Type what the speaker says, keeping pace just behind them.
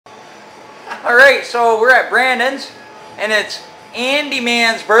Alright, so we're at Brandon's, and it's Andy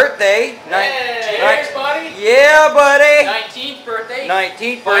Man's birthday. Hey, cheers, buddy. Yeah, buddy. 19th birthday.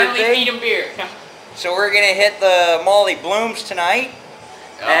 19th birthday. Finally feed him beer. So we're going to hit the Molly Blooms tonight,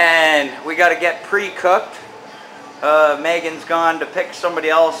 and we got to get pre-cooked. Megan's gone to pick somebody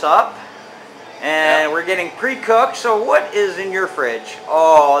else up, and we're getting pre-cooked. So what is in your fridge?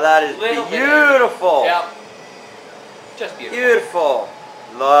 Oh, that is beautiful. Yep. Just beautiful. Beautiful.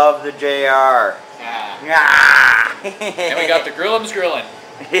 Love the JR. Yeah. And we got the grillums grilling.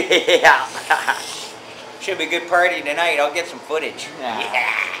 Yeah. Should be a good party tonight. I'll get some footage.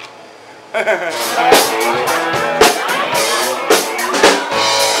 Yeah.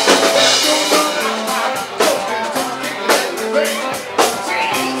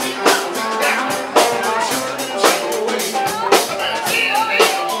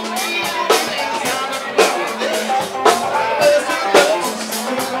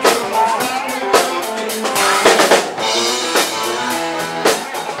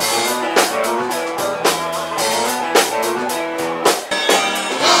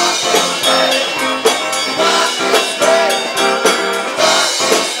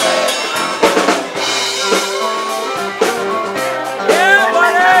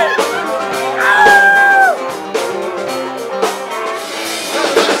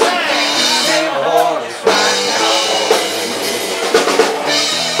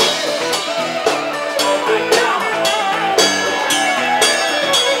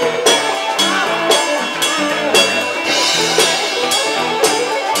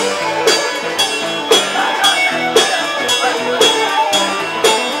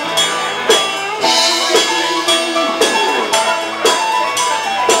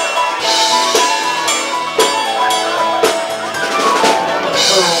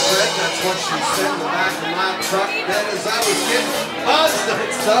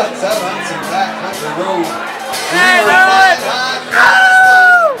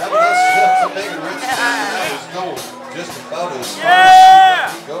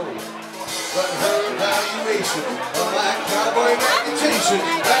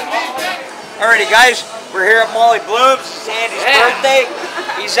 Alrighty guys, we're here at Molly Blooms. It's Andy's birthday.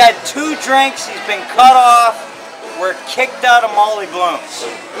 He's had 2 drinks, he's been cut off. We're kicked out of Molly Blooms.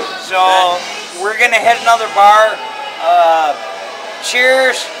 So we're gonna hit another bar.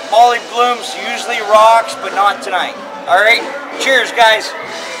 Cheers. Molly Blooms usually rocks, but not tonight. Alright? Cheers guys.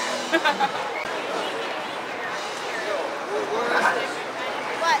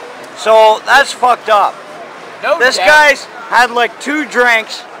 So that's fucked up. This guy's had like 2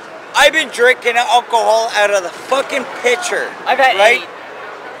 drinks. I've been drinking alcohol out of the fucking pitcher. I've had 8.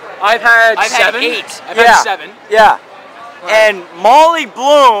 I've had 7. 8. I've had 7. Yeah. And Molly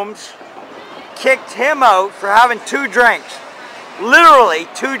Blooms kicked him out for having 2 drinks. Literally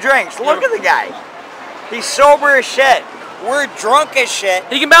 2 drinks. Look at the guy. He's sober as shit. We're drunk as shit.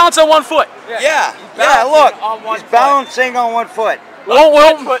 He can balance on 1 foot. Yeah. Yeah, look. He's balancing on 1 foot.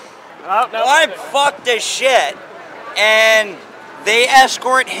 I'm fucked as shit. And they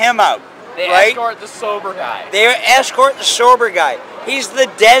escort him out. They escort the sober guy. They escort the sober guy. He's the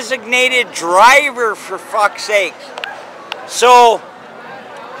designated driver, for fuck's sake. So,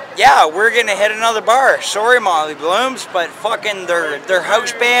 yeah, we're gonna hit another bar. Sorry, Molly Blooms, but fucking their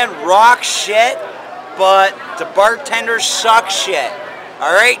house band rocks shit, but the bartenders suck shit.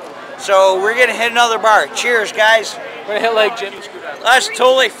 Alright? So we're gonna hit another bar. Cheers, guys. We're gonna hit like Jimmy. That's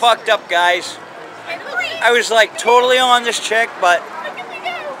totally fucked up, guys. I was like totally on this chick, but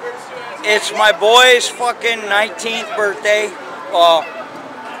it's my boy's fucking 19th birthday. Well,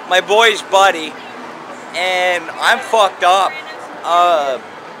 my boy's buddy, and I'm fucked up.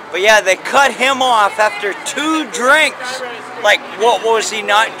 But yeah, they cut him off after 2 drinks. Like, what, was he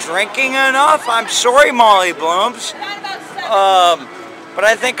not drinking enough? I'm sorry, Molly Blooms. But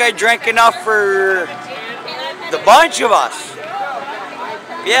I think I drank enough for the bunch of us.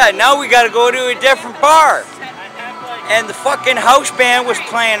 Yeah, now we gotta go to a different bar. And the fucking house band was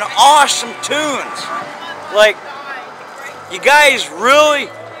playing awesome tunes. Like, you guys really,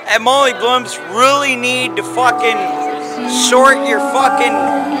 at Molly Blooms, really need to fucking sort your fucking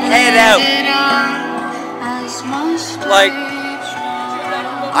head out. Like,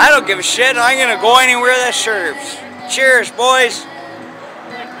 I don't give a shit. I'm gonna go anywhere that serves. Cheers, boys.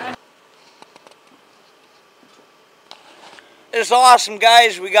 It's awesome,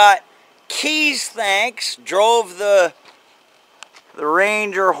 guys. We got Keys, thanks. Drove the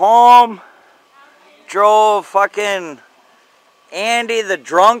Ranger home. Drove fucking Andy the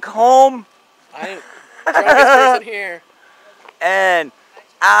drunk home. I drunkest person here. And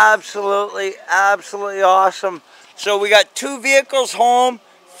absolutely awesome. So we got 2 vehicles home,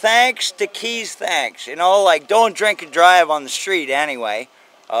 thanks to Keys, thanks. You know, like, don't drink and drive on the street anyway.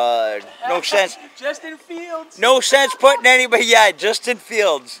 No sense. Just in fields. No sense putting anybody, yeah, just in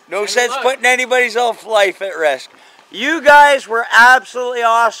fields. No sense putting anybody's life at risk. You guys were absolutely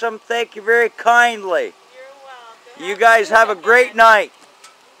awesome. Thank you very kindly. You're welcome. You guys have a great night.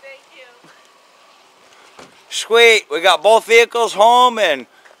 Thank you. Sweet. We got both vehicles home and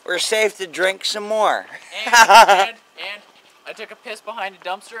we're safe to drink some more. And I took a piss behind a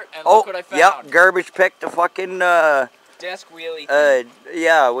dumpster and look what I found. Yep, garbage picked a fucking, Desk wheelie.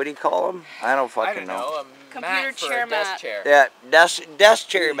 yeah, what do you call them? I don't fucking know. A Computer mat for chair a desk mat. chair. Yeah, desk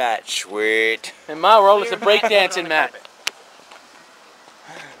chair mat. Sweet. In my world, it's a breakdancing mat.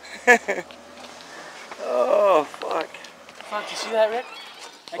 Oh, fuck. Fuck, you see that, Rick?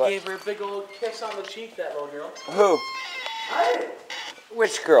 I What? gave her a big old kiss on the cheek, that little girl. Who?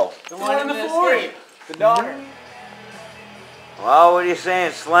 Which girl? The one in the 40. The daughter. Well, what are you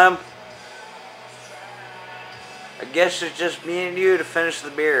saying, Slim? I guess it's just me and you to finish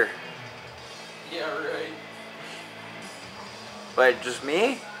the beer. Yeah, right. But just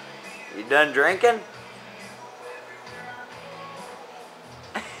me? You done drinking?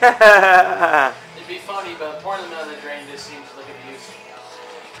 It'd be funny, but pouring them down the drain just seems like abuse.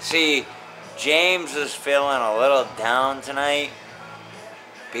 See, James is feeling a little down tonight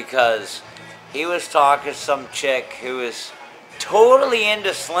because he was talking to some chick who is totally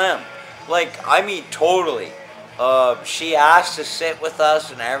into Slim. Like, I mean totally. She asked to sit with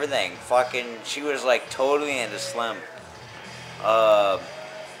us and everything. Fucking, she was like totally into Slim. But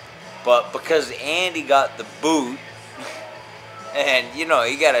because Andy got the boot, and you know,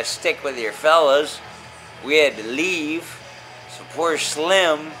 you gotta stick with your fellas, we had to leave. So poor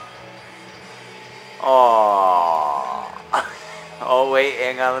Slim. Aww. Oh wait,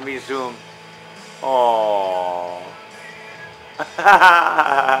 hang on, let me zoom. Aww.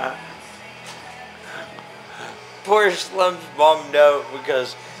 Poor Slim's bummed out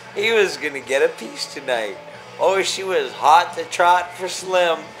because he was gonna get a piece tonight. Oh, she was hot to trot for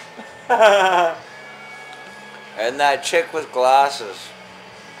Slim. And that chick with glasses.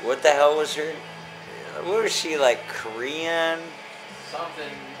 What the hell was her? What was she, like, Korean?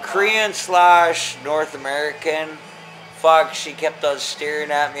 Something. Korean / North American. Fuck, she kept on staring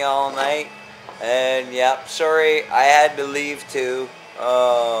at me all night. And yep, sorry, I had to leave too.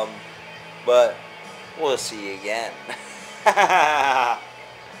 But we'll see you again.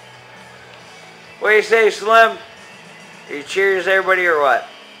 What do you say, Slim? You cheers everybody or what?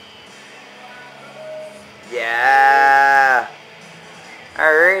 Yeah.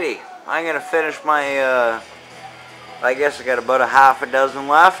 Alrighty. I'm gonna finish my I guess I got about a half a dozen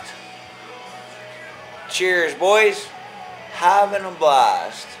left. Cheers, boys. Having a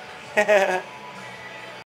blast.